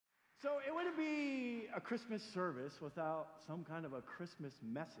So it wouldn't be a Christmas service without some kind of a Christmas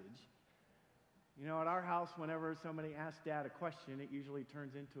message. You know, at our house, whenever somebody asks Dad a question, it usually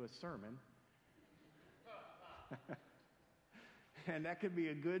turns into a sermon. And that could be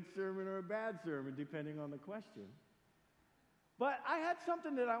a good sermon or a bad sermon, depending on the question. But I had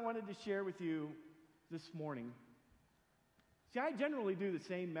something that I wanted to share with you this morning. See, I generally do the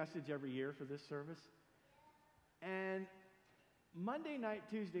same message every year for this service. And Monday night,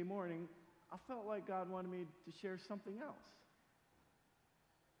 Tuesday morning, I felt like God wanted me to share something else.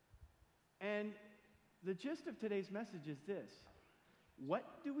 And the gist of today's message is this: what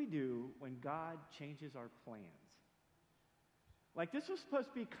do we do when God changes our plans? Like, this was supposed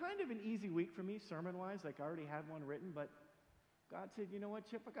to be kind of an easy week for me, sermon-wise. Like, I already had one written, but God said, you know what,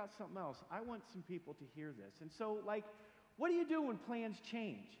 Chip, I got something else. I want some people to hear this. And so, like, what do you do when plans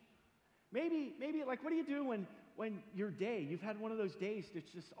change? Maybe, like, what do you do when your day, you've had one of those days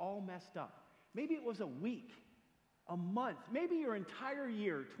that's just all messed up? Maybe it was a week, a month, maybe your entire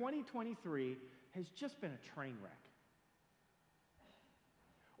year, 2023, has just been a train wreck.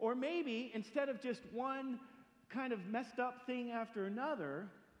 Or maybe, instead of just one kind of messed up thing after another,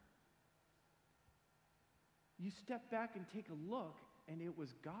 you step back and take a look, and it was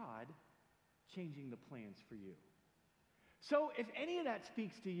God changing the plans for you. So if any of that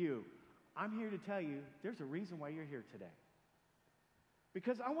speaks to you, I'm here to tell you there's a reason why you're here today.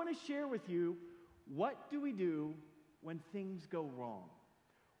 Because I want to share with you, what do we do when things go wrong?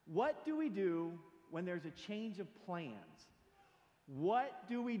 What do we do when there's a change of plans? What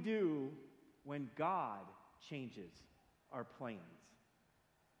do we do when God changes our plans?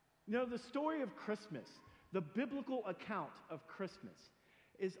 You know, the story of Christmas, the biblical account of Christmas,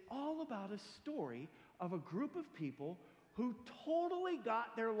 is all about a story of a group of people who totally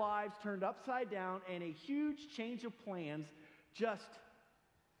got their lives turned upside down, and a huge change of plans just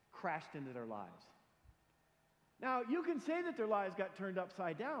crashed into their lives. Now, you can say that their lives got turned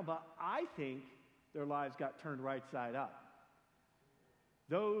upside down, but I think their lives got turned right side up.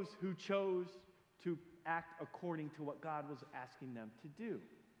 Those who chose to act according to what God was asking them to do.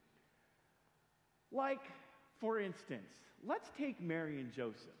 Like, for instance, let's take Mary and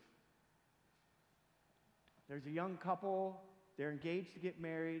Joseph. There's a young couple, they're engaged to get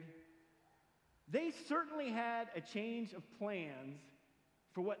married. They certainly had a change of plans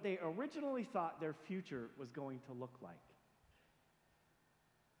for what they originally thought their future was going to look like.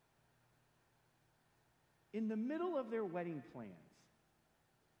 In the middle of their wedding plans,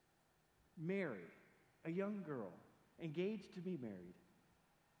 Mary, a young girl, engaged to be married,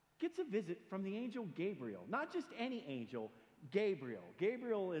 gets a visit from the angel Gabriel. Not just any angel, Gabriel.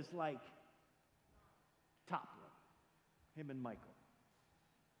 Gabriel is like top one, him and Michael.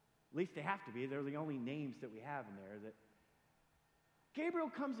 At least they have to be. They're the only names that we have in there. That Gabriel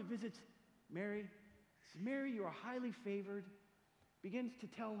comes and visits Mary. Says, Mary, you are highly favored. Begins to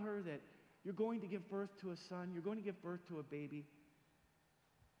tell her that you're going to give birth to a son. You're going to give birth to a baby.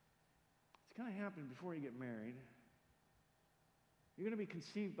 It's going to happen before you get married. You're going to be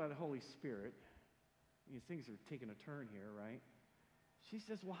conceived by the Holy Spirit. Things are taking a turn here, right? She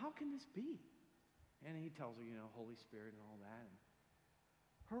says, well, how can this be? And he tells her, Holy Spirit and all that. And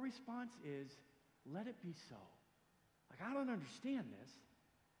her response is, let it be so. Like, I don't understand this,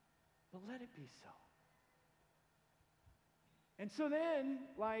 but let it be so. And so then,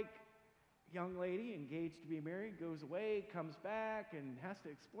 like, young lady engaged to be married goes away, comes back, and has to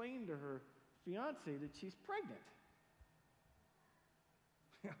explain to her fiance that she's pregnant.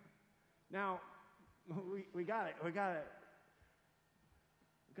 Now, we got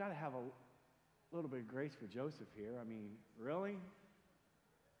to have a little bit of grace for Joseph here. I mean, really?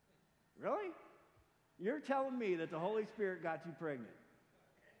 Really? You're telling me that the Holy Spirit got you pregnant?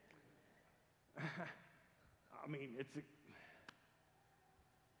 I mean,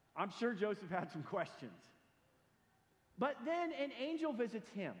 I'm sure Joseph had some questions. But then an angel visits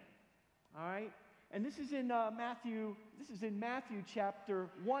him. All right? And this is in Matthew chapter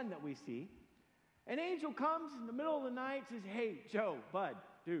 1 that we see. An angel comes in the middle of the night and says, hey, Joe, bud,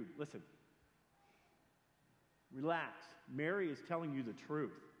 dude, listen. Relax. Mary is telling you the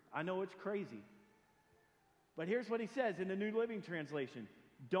truth. I know it's crazy. But here's what he says in the New Living Translation.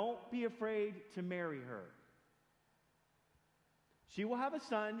 Don't be afraid to marry her. She will have a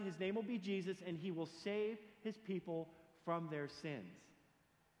son. His name will be Jesus, and he will save his people from their sins.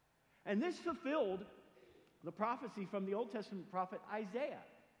 And this fulfilled the prophecy from the Old Testament prophet Isaiah.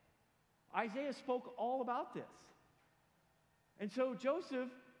 Isaiah spoke all about this. And so Joseph,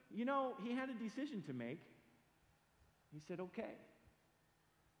 he had a decision to make. He said, okay,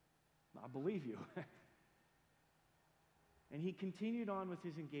 I believe you. And he continued on with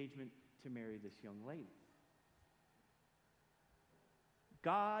his engagement to marry this young lady.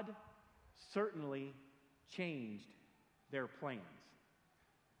 God certainly changed their plans.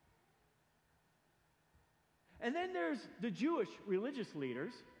 And then there's the Jewish religious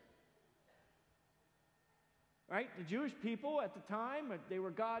leaders, right? The Jewish people at the time, they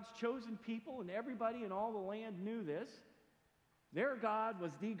were God's chosen people, and everybody in all the land knew this. Their God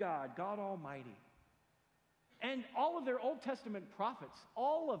was the God, God Almighty. And all of their Old Testament prophets,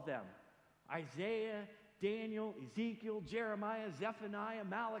 all of them, Isaiah, Daniel, Ezekiel, Jeremiah, Zephaniah,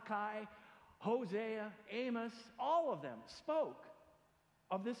 Malachi, Hosea, Amos, all of them spoke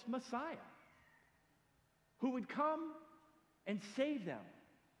of this Messiah who would come and save them.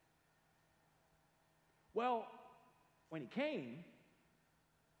 Well, when he came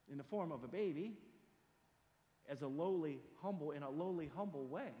in the form of a baby, as a lowly, humble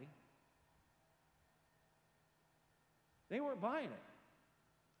way, they weren't buying it.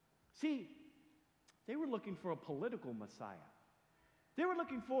 See, they were looking for a political Messiah. They were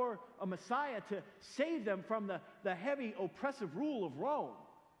looking for a Messiah to save them from the heavy, oppressive rule of Rome.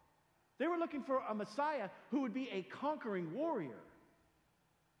 They were looking for a Messiah who would be a conquering warrior.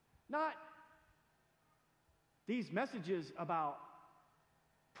 Not these messages about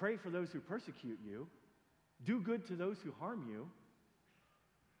pray for those who persecute you, do good to those who harm you,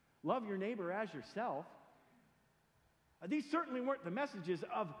 love your neighbor as yourself. These certainly weren't the messages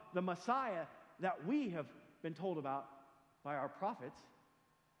of the Messiah that we have been told about by our prophets.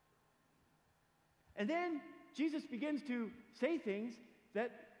 And then Jesus begins to say things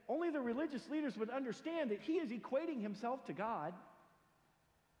that only the religious leaders would understand, that he is equating himself to God.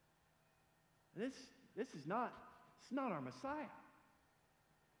 This is not our Messiah.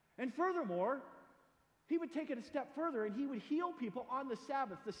 And furthermore, he would take it a step further and he would heal people on the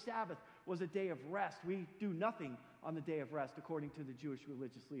Sabbath. The Sabbath was a day of rest. We do nothing on the day of rest, according to the Jewish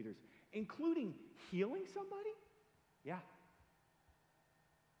religious leaders, including healing somebody? Yeah.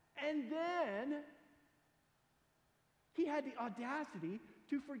 And then he had the audacity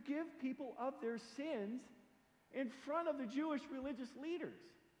to forgive people of their sins in front of the Jewish religious leaders.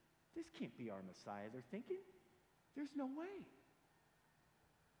 This can't be our Messiah, they're thinking. There's no way.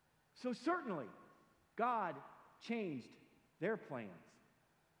 So certainly, God changed their plans.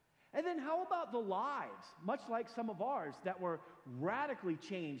 And then how about the lives, much like some of ours, that were radically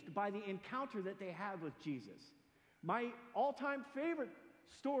changed by the encounter that they had with Jesus? My all-time favorite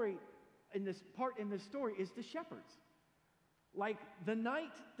story in this story is the shepherds. Like, the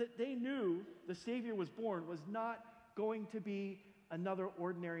night that they knew the Savior was born was not going to be another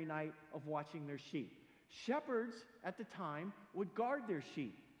ordinary night of watching their sheep. Shepherds at the time would guard their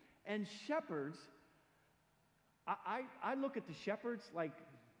sheep. And shepherds, I look at the shepherds like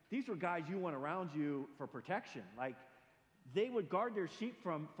these were guys you want around you for protection. Like, they would guard their sheep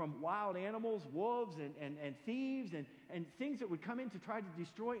from wild animals, wolves, and thieves, and things that would come in to try to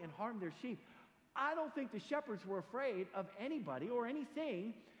destroy and harm their sheep. I don't think the shepherds were afraid of anybody or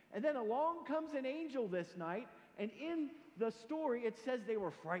anything. And then along comes an angel this night, and in the story it says they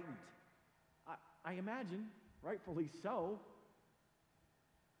were frightened. I imagine, rightfully so.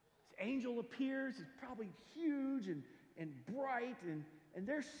 This angel appears, it's probably huge and bright, and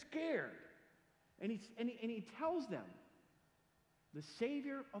they're scared. And he tells them, the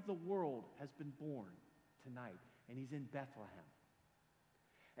Savior of the world has been born tonight, and he's in Bethlehem.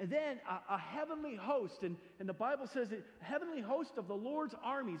 And then a heavenly host, and the Bible says that a heavenly host of the Lord's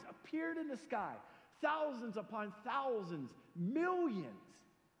armies appeared in the sky, thousands upon thousands, millions.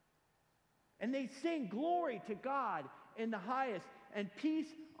 And they sing glory to God in the highest, and peace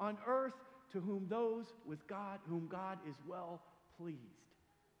on earth to whom God is well pleased.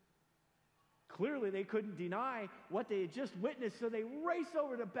 Clearly, they couldn't deny what they had just witnessed, so they race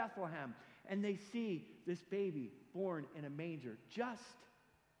over to Bethlehem, and they see this baby born in a manger, just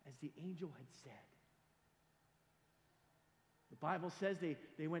as the angel had said. The Bible says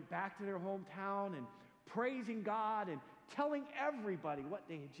they went back to their hometown and praising God and telling everybody what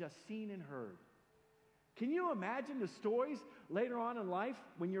they had just seen and heard. Can you imagine the stories later on in life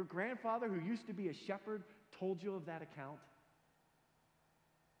when your grandfather, who used to be a shepherd, told you of that account?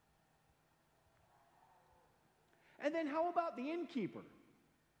 And then how about the innkeeper?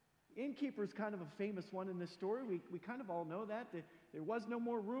 Innkeeper is kind of a famous one in this story. We kind of all know that there was no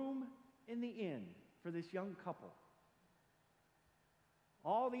more room in the inn for this young couple.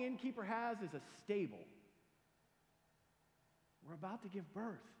 All the innkeeper has is a stable. We're about to give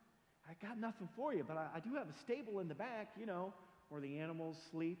birth. I got nothing for you, but I do have a stable in the back, where the animals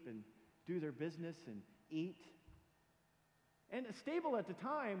sleep and do their business and eat. And a stable at the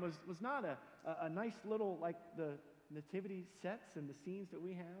time was not a nice little, like the nativity sets and the scenes that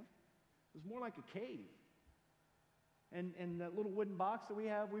we have, it was more like a cave. And that little wooden box that we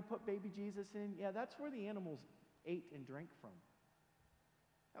have, we put baby Jesus in. Yeah, that's where the animals ate and drank from.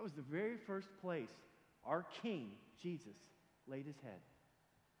 That was the very first place our King, Jesus, laid his head.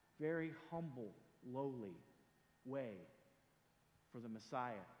 Very humble, lowly way for the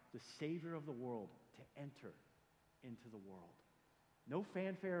Messiah, the Savior of the world, to enter into the world. No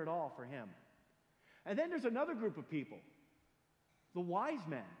fanfare at all for him. And then there's another group of people, the wise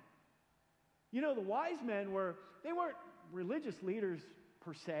men. You know, the wise men they weren't religious leaders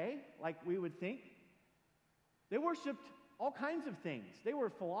per se, like we would think. They worshiped all kinds of things. They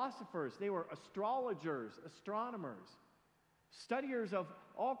were philosophers. They were astrologers, astronomers, studiers of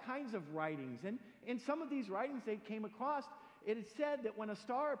all kinds of writings. And in some of these writings they came across, it is said that when a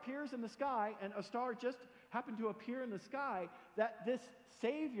star appears in the sky, and a star just happened to appear in the sky, that this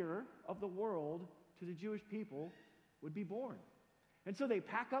Savior of the world to the Jewish people would be born. And so they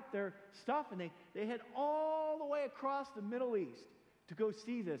pack up their stuff and they head all the way across the Middle East to go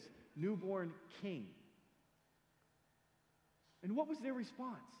see this newborn king. And what was their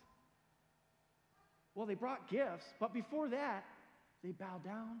response? Well, they brought gifts, but before that, they bowed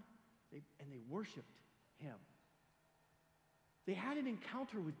down and they worshiped him. They had an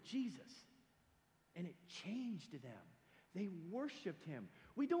encounter with Jesus, and it changed them. They worshiped him.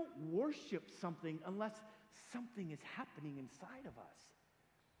 We don't worship something unless something is happening inside of us.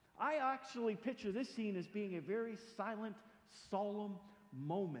 I actually picture this scene as being a very silent, solemn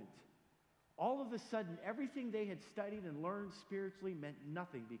moment. All of a sudden, everything they had studied and learned spiritually meant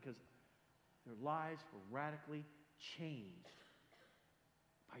nothing because their lives were radically changed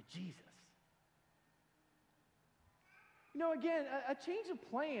by Jesus. You know, again, a change of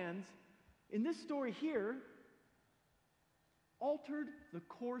plans in this story here altered the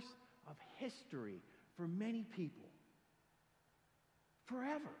course of history for many people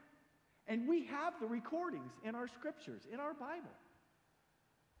forever. And we have the recordings in our scriptures, in our Bible.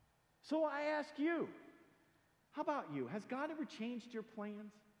 So I ask you, how about you? Has God ever changed your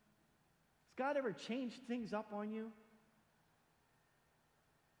plans? Has God ever changed things up on you?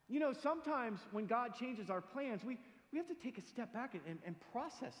 You know, sometimes when God changes our plans, we have to take a step back and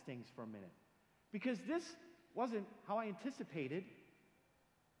process things for a minute. Because this wasn't how I anticipated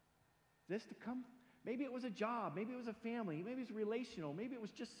this to come. Maybe it was a job, maybe it was a family, maybe it was relational, maybe it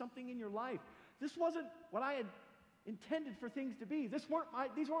was just something in your life. This wasn't what I had intended for things to be. These weren't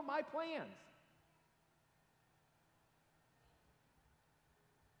my plans.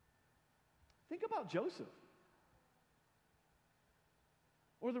 Think about Joseph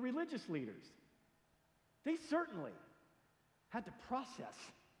or the religious leaders. They certainly had to process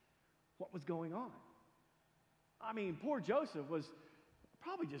what was going on. I mean, poor Joseph was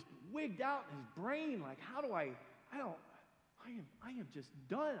probably just wigged out in his brain, like, I am just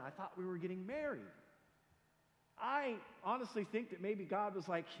done. I thought we were getting married. I honestly think that maybe God was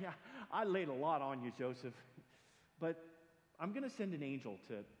like, yeah, I laid a lot on you, Joseph, but I'm going to send an angel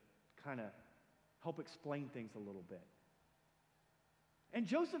to kind of help explain things a little bit. And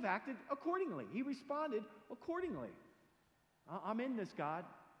Joseph acted accordingly. He responded accordingly. I'm in this, God.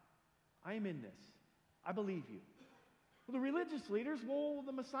 I am in this. I believe you. Well, the religious leaders,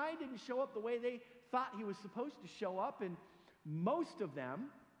 the Messiah didn't show up the way they thought he was supposed to show up, and most of them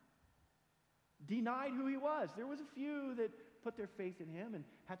denied who he was. There was a few that put their faith in him and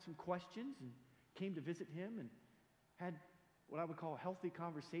had some questions and came to visit him and had what I would call healthy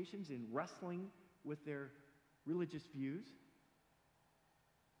conversations in wrestling with their religious views.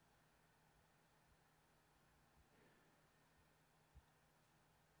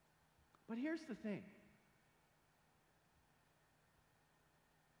 But here's the thing.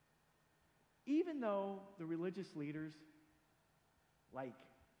 Even though the religious leaders,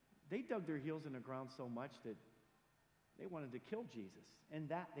 they dug their heels in the ground so much that they wanted to kill Jesus, and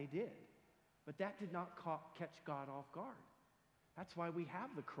that they did. But that did not catch God off guard. That's why we have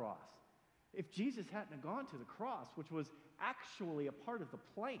the cross. If Jesus hadn't gone to the cross, which was actually a part of the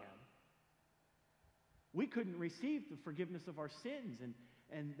plan, we couldn't receive the forgiveness of our sins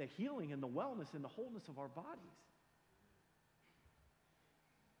and the healing and the wellness and the wholeness of our bodies.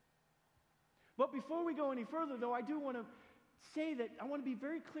 But before we go any further, though, I do want to say that I want to be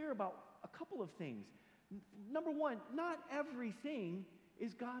very clear about a couple of things. Number one, not everything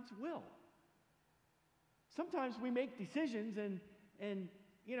is God's will. Sometimes we make decisions and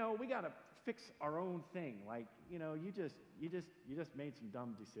we got to fix our own thing. Like, you just made some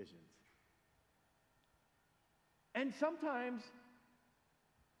dumb decisions. And sometimes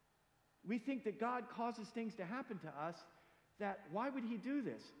we think that God causes things to happen to us that, why would he do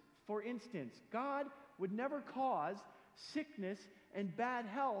this? For instance, God would never cause sickness and bad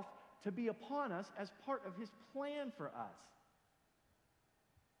health to be upon us as part of his plan for us.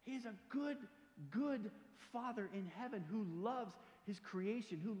 He is a good, good Father in heaven who loves his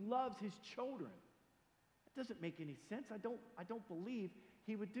creation, who loves his children. That doesn't make any sense. I don't believe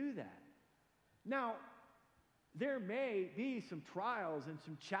he would do that. Now, there may be some trials and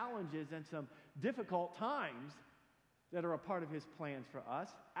some challenges and some difficult times that are a part of his plans for us.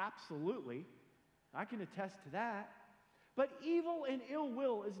 Absolutely. I can attest to that. But evil and ill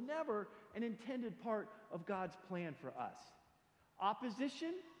will is never an intended part of God's plan for us.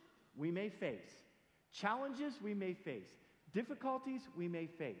 Opposition, we may face. Challenges, we may face. Difficulties, we may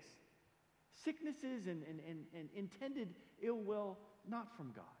face. Sicknesses and intended ill will, not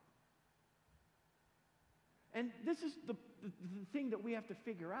from God. And this is the thing that we have to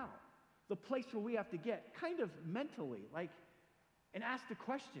figure out. The place where we have to get kind of mentally, and ask the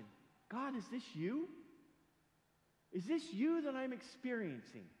question, God, is this you? Is this you that I'm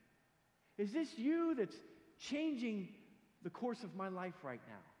experiencing? Is this you that's changing the course of my life right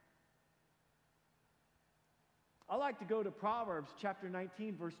now? I like to go to Proverbs chapter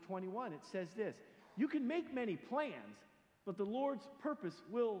 19, verse 21. It says this, you can make many plans, but the Lord's purpose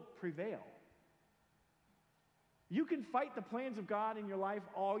will prevail. You can fight the plans of God in your life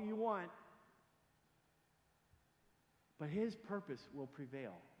all you want, but his purpose will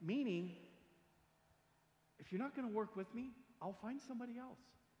prevail. Meaning, if you're not going to work with me, I'll find somebody else.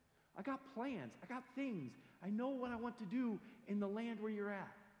 I got plans. I got things. I know what I want to do in the land where you're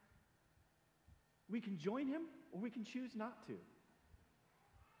at. We can join him, or we can choose not to.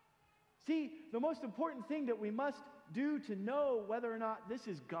 See, the most important thing that we must do to know whether or not this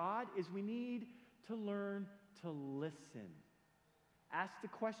is God is we need to learn to listen. Ask the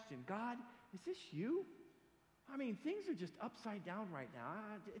question, God, is this you? I mean, things are just upside down right now.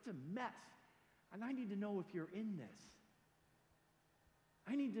 It's a mess. And I need to know if you're in this.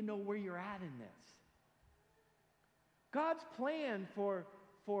 I need to know where you're at in this. God's plan for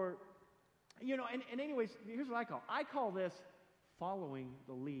and anyways, here's what I call this following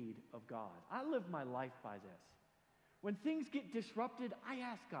the lead of God. I live my life by this. When things get disrupted, I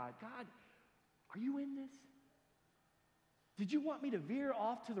ask God, are you in this? Did you want me to veer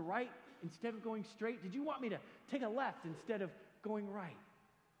off to the right instead of going straight? Did you want me to take a left instead of going right?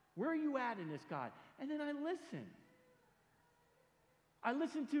 Where are you at in this, God? And then I listen. I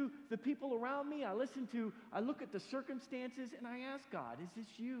listen to the people around me. I look at the circumstances, and I ask God, is this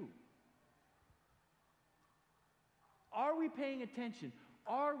you? Are we paying attention?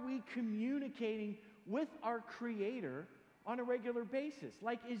 Are we communicating with our Creator on a regular basis?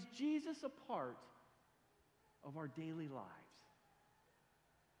 Is Jesus a part of our daily lives?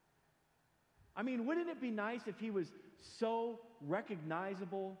 I mean, wouldn't it be nice if he was so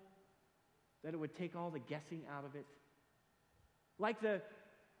recognizable that it would take all the guessing out of it? Like the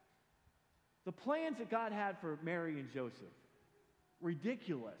plans that God had for Mary and Joseph.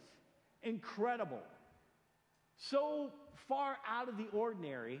 Ridiculous. Incredible. So far out of the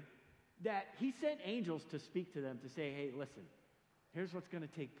ordinary that he sent angels to speak to them to say, hey, listen, here's what's going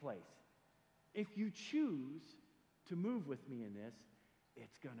to take place. If you choose to move with me in this,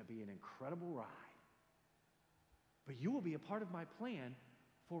 it's going to be an incredible ride. But you will be a part of my plan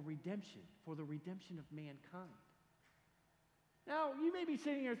for redemption, for the redemption of mankind. Now, you may be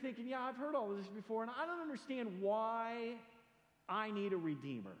sitting here thinking, yeah, I've heard all of this before, and I don't understand why I need a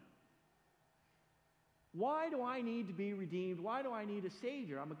redeemer. Why do I need to be redeemed? Why do I need a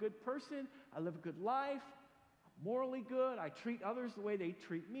Savior? I'm a good person. I live a good life. I'm morally good. I treat others the way they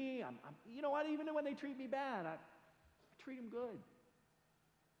treat me. You know what? Even when they treat me bad, I treat them good.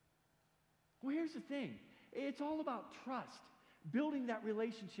 Well, here's the thing. It's all about trust, building that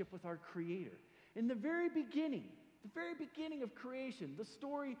relationship with our Creator. In the very beginning of creation, the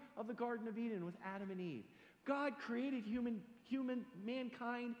story of the Garden of Eden with Adam and Eve, God created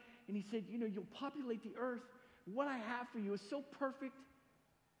mankind, and he said, you'll populate the earth. What I have for you is so perfect.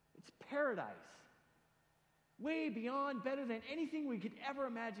 It's paradise. Way beyond, better than anything we could ever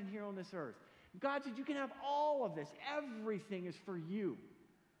imagine here on this earth. God said, you can have all of this. Everything is for you.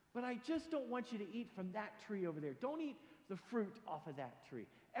 But I just don't want you to eat from that tree over there. Don't eat the fruit off of that tree.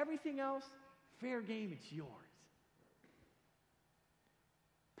 Everything else, fair game, it's yours.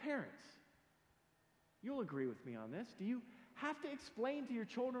 Parents, you'll agree with me on this. Do you have to explain to your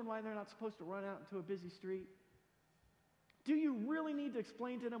children why they're not supposed to run out into a busy street? Do you really need to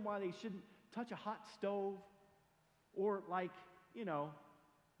explain to them why they shouldn't touch a hot stove? Or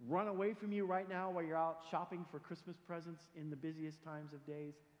run away from you right now while you're out shopping for Christmas presents in the busiest times of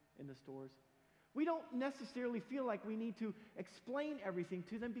days in the stores? We don't necessarily feel like we need to explain everything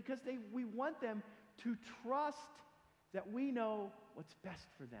to them because we want them to trust that we know what's best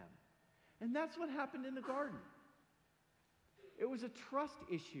for them. And that's what happened in the garden. It was a trust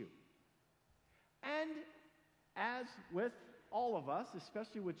issue. And as with all of us,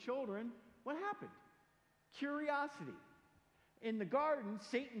 especially with children, what happened? Curiosity. In the garden,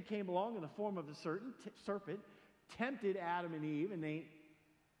 Satan came along in the form of a serpent, tempted Adam and Eve, and they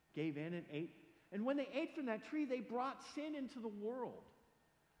gave in and ate. And when they ate from that tree, they brought sin into the world.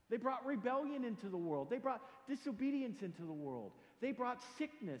 They brought rebellion into the world. They brought disobedience into the world. They brought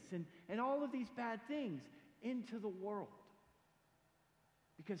sickness and all of these bad things into the world.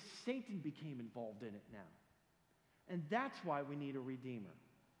 Because Satan became involved in it now. And that's why we need a redeemer.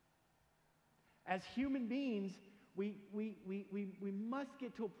 As human beings, we must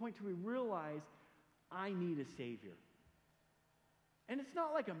get to a point where we realize, I need a Savior. And it's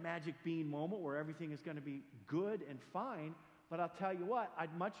not like a magic bean moment where everything is going to be good and fine, but I'll tell you what,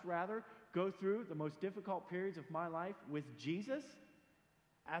 I'd much rather go through the most difficult periods of my life with Jesus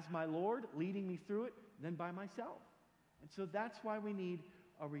as my Lord, leading me through it, than by myself. And so that's why we need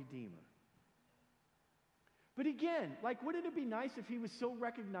a Redeemer. But again, like, wouldn't it be nice if he was so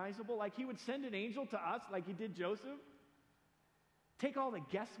recognizable, like he would send an angel to us like he did Joseph? Take all the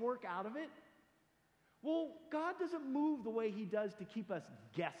guesswork out of it? Well, God doesn't move the way he does to keep us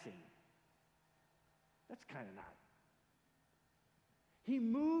guessing. That's kind of not. He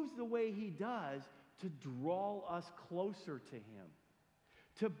moves the way he does to draw us closer to him,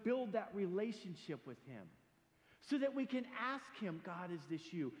 to build that relationship with him, so that we can ask him, God, is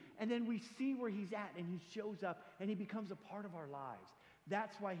this you? And then we see where he's at, and he shows up, and he becomes a part of our lives.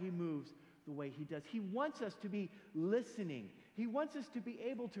 That's why he moves the way he does. He wants us to be listening. He wants us to be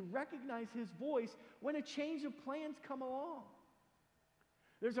able to recognize his voice when a change of plans come along.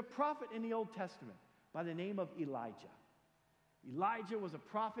 There's a prophet in the Old Testament by the name of Elijah. Elijah was a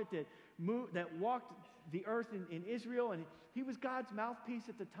prophet that walked the earth in Israel, and he was God's mouthpiece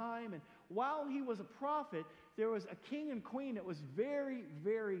at the time. And while he was a prophet, there was a king and queen that was very,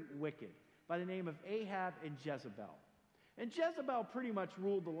 very wicked by the name of Ahab and Jezebel. And Jezebel pretty much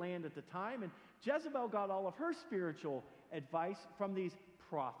ruled the land at the time, and Jezebel got all of her spiritual advice from these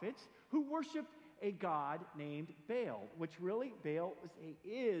prophets who worshiped a god named Baal, which really, Baal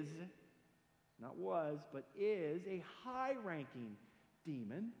is a high-ranking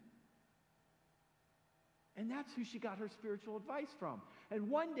demon. And that's who she got her spiritual advice from. And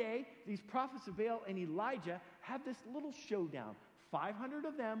one day, these prophets of Baal and Elijah have this little showdown. 500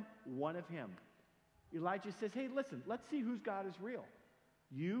 of them, one of him. Elijah says, hey, listen, let's see whose God is real.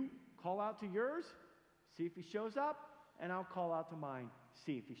 You call out to yours, see if he shows up, and I'll call out to mine,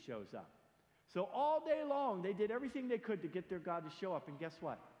 see if he shows up. So all day long, they did everything they could to get their God to show up, and guess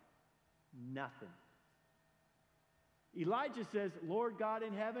what? Nothing. Elijah says, Lord God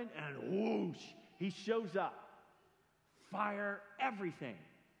in heaven, and whoosh, he shows up. Fire, everything.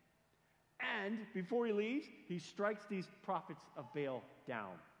 And before he leaves, he strikes these prophets of Baal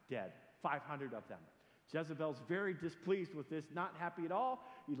down, dead. 500 of them. Jezebel's very displeased with this, not happy at all.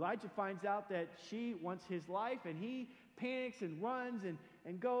 Elijah finds out that she wants his life, and he panics and runs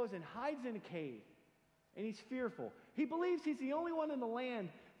and goes and hides in a cave. And he's fearful. He believes he's the only one in the land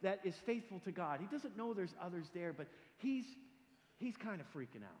that is faithful to God. He doesn't know there's others there, but he's kind of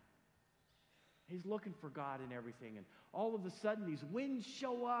freaking out. He's looking for God in everything. And all of a sudden, these winds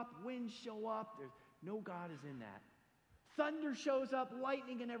show up. There's no God is in that. Thunder shows up,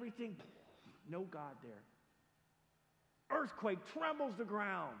 lightning and everything. No God there. Earthquake trembles the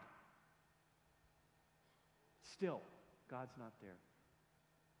ground. Still, God's not there.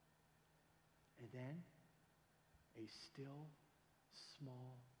 And then, a still,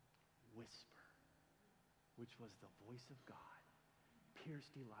 small whisper, which was the voice of God,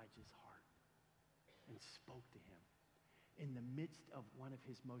 pierced Elijah's heart and spoke to him. In the midst of one of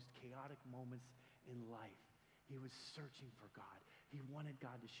his most chaotic moments in life, he was searching for God. He wanted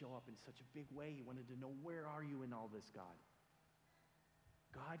God to show up in such a big way. He wanted to know, where are you in all this, God?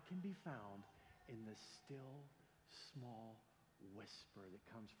 God can be found in the still, small whisper that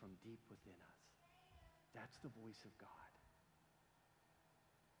comes from deep within us. That's the voice of God.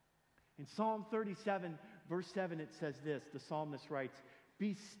 In Psalm 37, verse 7, it says this. The psalmist writes,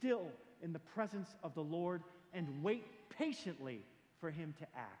 be still in the presence of the Lord and wait patiently for him to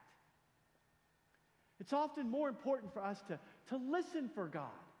act. It's often more important for us to listen for God,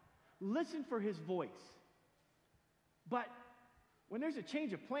 listen for his voice. But when there's a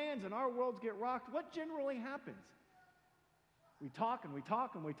change of plans and our worlds get rocked, what generally happens? We talk and we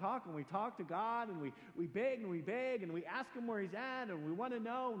talk and we talk and we talk to God, and we beg and we beg and we ask him where he's at, and we want to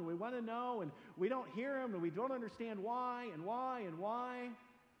know and we want to know, and we don't hear him and we don't understand why and why and why.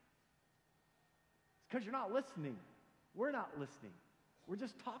 because you're not listening. We're not listening. We're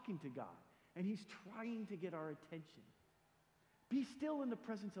just talking to God, and he's trying to get our attention. Be still in the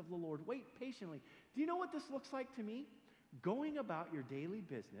presence of the Lord. Wait patiently. Do you know what this looks like to me? Going about your daily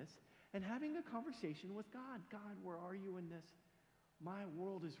business and having a conversation with God. God, where are you in this? My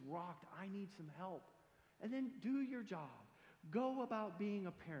world is rocked. I need some help. And then do your job. Go about being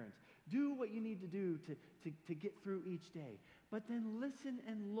a parent. Do what you need to do to get through each day. But then listen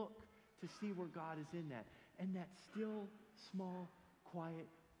and look to see where God is in that. And that still, small, quiet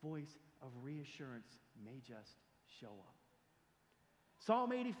voice of reassurance may just show up.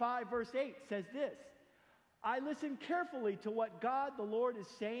 Psalm 85 verse 8 says this, I listen carefully to what God the Lord is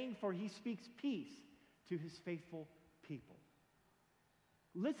saying, for he speaks peace to his faithful people.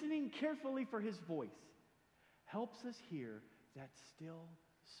 Listening carefully for his voice helps us hear that still,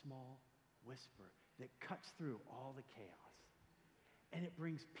 small whisper that cuts through all the chaos. And it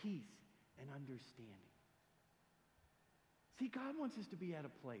brings peace and understanding. See, God wants us to be at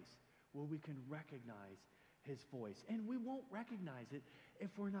a place where we can recognize his voice. And we won't recognize it if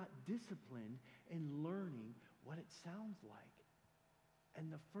we're not disciplined in learning what it sounds like.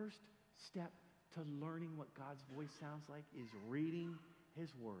 And the first step to learning what God's voice sounds like is reading his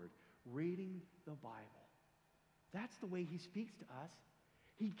word, reading the Bible. That's the way he speaks to us.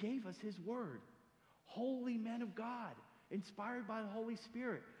 He gave us his word. Holy men of God, inspired by the Holy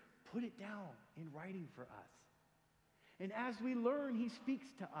Spirit, put it down in writing for us. And as we learn, he speaks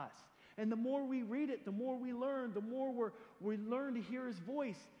to us. And the more we read it, the more we learn, the more we learn to hear his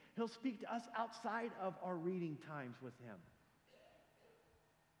voice. He'll speak to us outside of our reading times with him.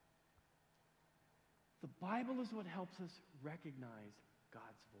 The Bible is what helps us recognize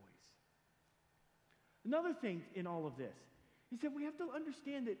God's voice. Another thing in all of this is that we have to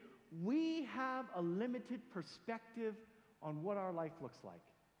understand that we have a limited perspective on what our life looks like.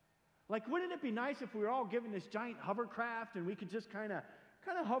 Like, wouldn't it be nice if we were all given this giant hovercraft and we could just kind of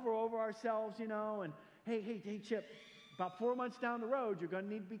hover over ourselves, you know, and hey, Chip, about 4 months down the road, you're going to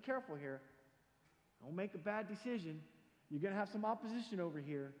need to be careful here. Don't make a bad decision. You're going to have some opposition over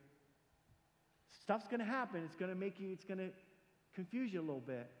here. Stuff's going to happen. It's going to confuse you a little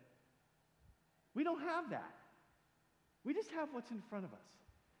bit. We don't have that. We just have what's in front of us.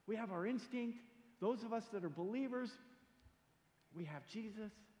 We have our instinct. Those of us that are believers, we have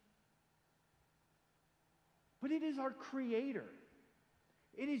Jesus. But it is our Creator.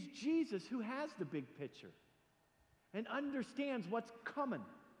 It is Jesus who has the big picture and understands what's coming.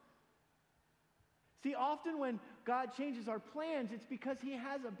 See, often when God changes our plans, it's because he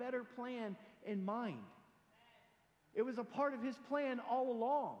has a better plan in mind. It was a part of his plan all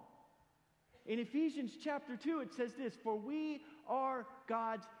along. In Ephesians chapter 2, it says this, for we are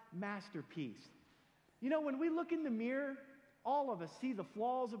God's masterpiece. You know, when we look in the mirror, all of us see the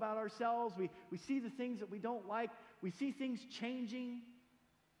flaws about ourselves. We see the things that we don't like. We see things changing.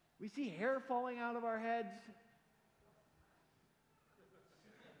 We see hair falling out of our heads.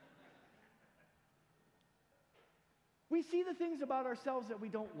 We see the things about ourselves that we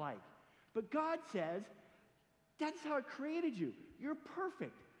don't like. But God says, that's how I created you. You're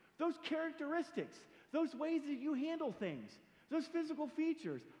perfect. Those characteristics, those ways that you handle things, those physical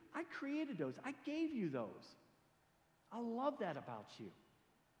features, I created those. I gave you those. I love that about you.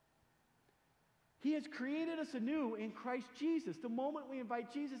 He has created us anew in Christ Jesus. The moment we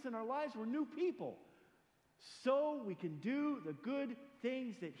invite Jesus in our lives, we're new people. So we can do the good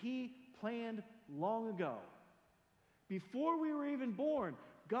things that he planned long ago. Before we were even born,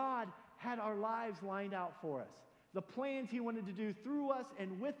 God had our lives lined out for us. The plans he wanted to do through us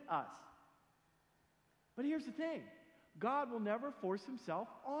and with us. But here's the thing. God will never force himself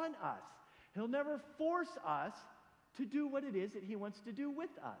on us. He'll never force us to do what it is that he wants to do with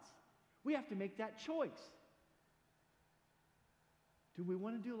us. We have to make that choice. Do we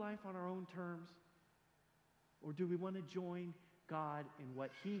want to do life on our own terms? Or do we want to join God in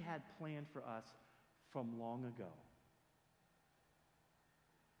what he had planned for us from long ago?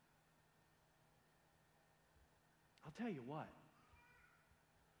 I'll tell you what.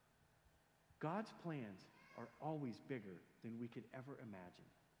 God's plans are always bigger than we could ever imagine.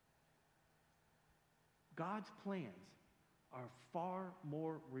 God's plans are far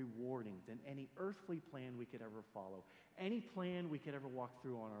more rewarding than any earthly plan we could ever follow, any plan we could ever walk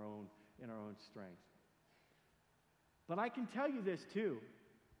through on our own, in our own strength. But I can tell you this too.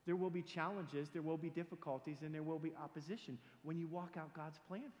 There will be challenges, there will be difficulties, and there will be opposition when you walk out God's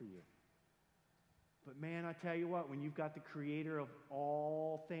plan for you. But man, I tell you what, when you've got the Creator of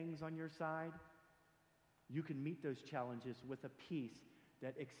all things on your side, you can meet those challenges with a peace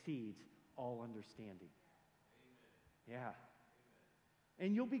that exceeds all understanding. Amen. Yeah. Amen.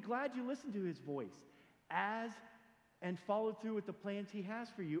 And you'll be glad you listened to his voice. as and follow through with the plans he has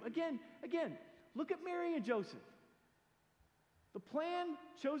for you. Again, look at Mary and Joseph. The plan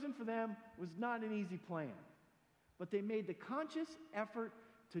chosen for them was not an easy plan, but they made the conscious effort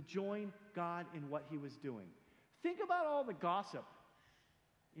to join God in what he was doing. Think about all the gossip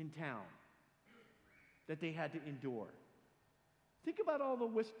in town that they had to endure. Think about all the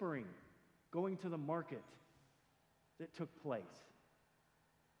whispering going to the market that took place.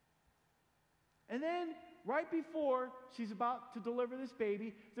 And then, right before she's about to deliver this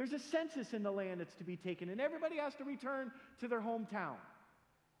baby, there's a census in the land that's to be taken, and everybody has to return to their hometown.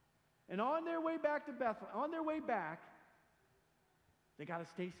 And on their way back to Bethlehem, they got to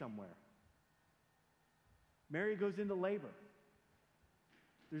stay somewhere. Mary goes into labor.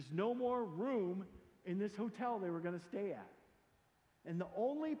 There's no more room in this hotel they were going to stay at. And the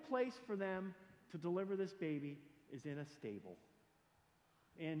only place for them to deliver this baby is in a stable,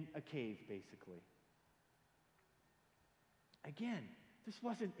 in a cave, basically. Again, this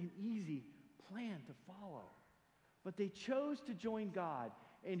wasn't an easy plan to follow, but they chose to join God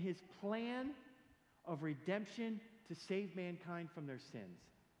in his plan of redemption to save mankind from their sins.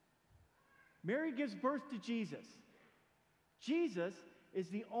 Mary gives birth to Jesus. Jesus is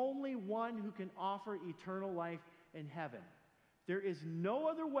the only one who can offer eternal life in heaven. There is no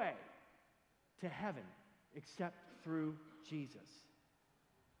other way to heaven except through Jesus.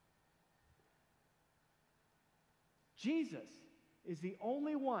 Jesus is the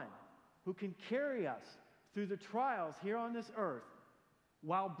only one who can carry us through the trials here on this earth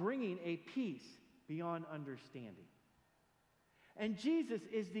while bringing a peace beyond understanding. And Jesus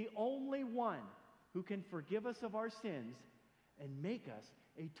is the only one who can forgive us of our sins and make us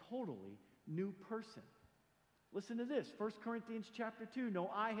a totally new person. Listen to this, 1 Corinthians chapter 2. No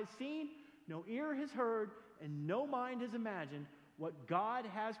eye has seen, no ear has heard, and no mind has imagined what God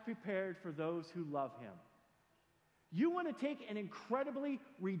has prepared for those who love him. You want to take an incredibly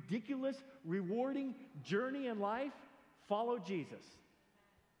ridiculous, rewarding journey in life? Follow Jesus.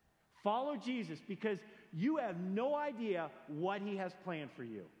 Follow Jesus, because you have no idea what he has planned for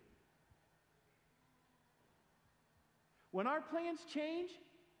you. When our plans change,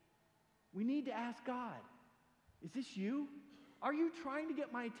 we need to ask God, is this you? Are you trying to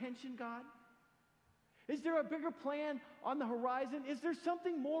get my attention, God? Is there a bigger plan on the horizon? Is there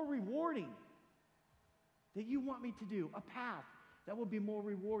something more rewarding that you want me to do? A path that will be more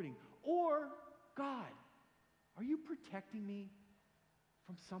rewarding? Or, God, are you protecting me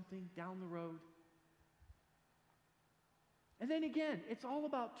from something down the road? And then again, it's all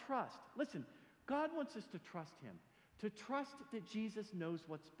about trust. Listen, God wants us to trust him, to trust that Jesus knows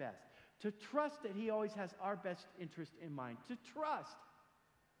what's best, to trust that he always has our best interest in mind, to trust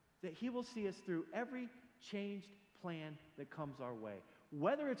that he will see us through every changed plan that comes our way,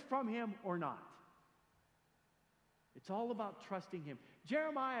 whether it's from him or not. It's all about trusting him.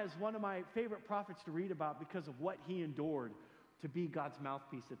 Jeremiah is one of my favorite prophets to read about because of what he endured to be God's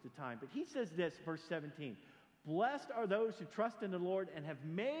mouthpiece at the time. But he says this, verse 17, "Blessed are those who trust in the Lord and have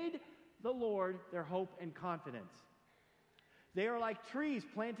made the Lord their hope and confidence. They are like trees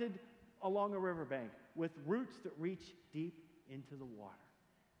planted along a riverbank with roots that reach deep into the water."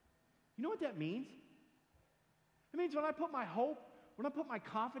 You know what that means? It means when I put my hope, when I put my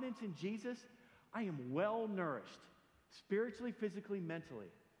confidence in Jesus, I am well nourished, spiritually, physically,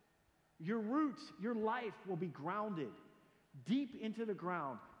 mentally. Your roots, your life will be grounded deep into the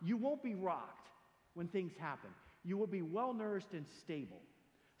ground. You won't be rocked when things happen. You will be well nourished and stable.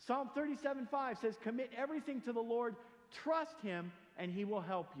 Psalm 37:5 says, "Commit everything to the Lord, trust him, and he will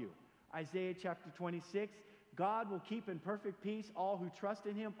help you." Isaiah chapter 26, "God will keep in perfect peace all who trust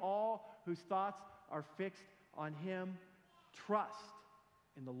in him, all whose thoughts are fixed on him." Trust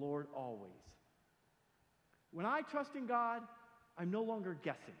in the Lord always. When I trust in God, I'm no longer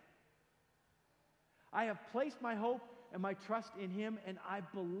guessing. I have placed my hope and my trust in him, and I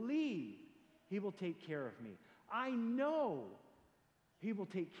believe he will take care of me. I know he will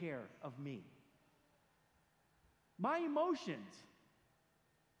take care of me. My emotions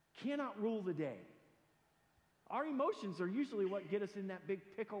cannot rule the day. Our emotions are usually what get us in that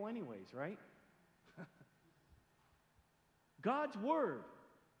big pickle anyways, right? God's word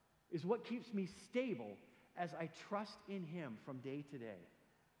is what keeps me stable as I trust in him from day to day.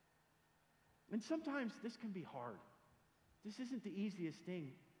 And sometimes this can be hard. This isn't the easiest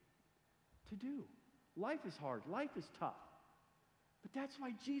thing to do. Life is hard. Life is tough. But that's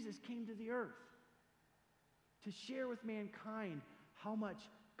why Jesus came to the earth, to share with mankind how much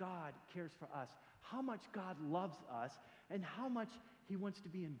God cares for us, how much God loves us, and how much he wants to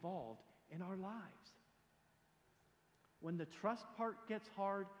be involved in our lives. When the trust part gets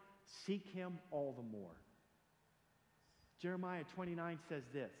hard, seek him all the more. Jeremiah 29 says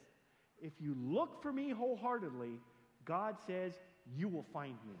this, if you look for me wholeheartedly, God says, you will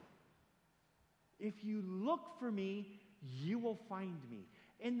find me. If you look for me, you will find me.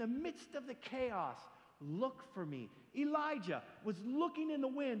 In the midst of the chaos, look for me. Elijah was looking in the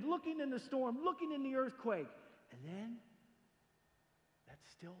wind, looking in the storm, looking in the earthquake. And then, that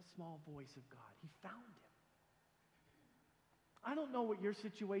still small voice of God, he found him. I don't know what your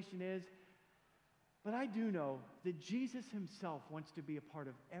situation is, but I do know that Jesus himself wants to be a part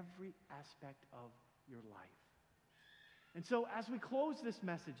of every aspect of your life. And so as we close this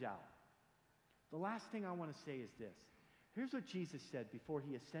message out, the last thing I want to say is this. Here's what Jesus said before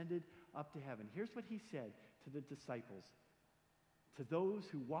he ascended up to heaven. Here's what he said to the disciples. To those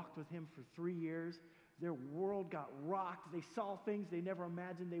who walked with him for 3 years, their world got rocked. They saw things they never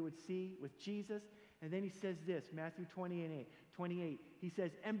imagined they would see with Jesus. And then he says this, Matthew 28. He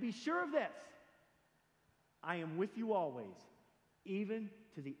says, and be sure of this, I am with you always, even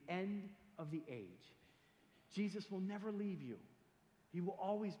to the end of the age. Jesus will never leave you. He will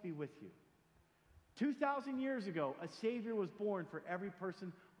always be with you. 2,000 years ago, a Savior was born for every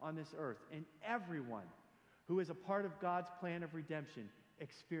person on this earth, and everyone who is a part of God's plan of redemption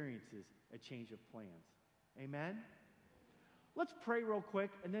experiences a change of plans. Amen? Let's pray real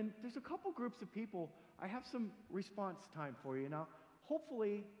quick, and then there's a couple groups of people. I have some response time for you. Now,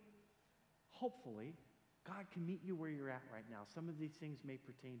 hopefully, God can meet you where you're at right now. Some of these things may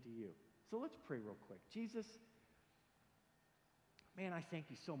pertain to you. So let's pray real quick. Jesus, man, I thank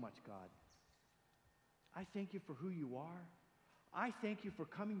you so much, God. I thank you for who you are. I thank you for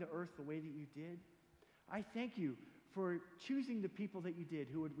coming to earth the way that you did. I thank you for choosing the people that you did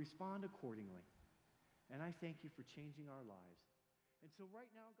who would respond accordingly. And I thank you for changing our lives. And so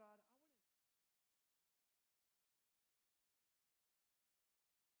right now, God,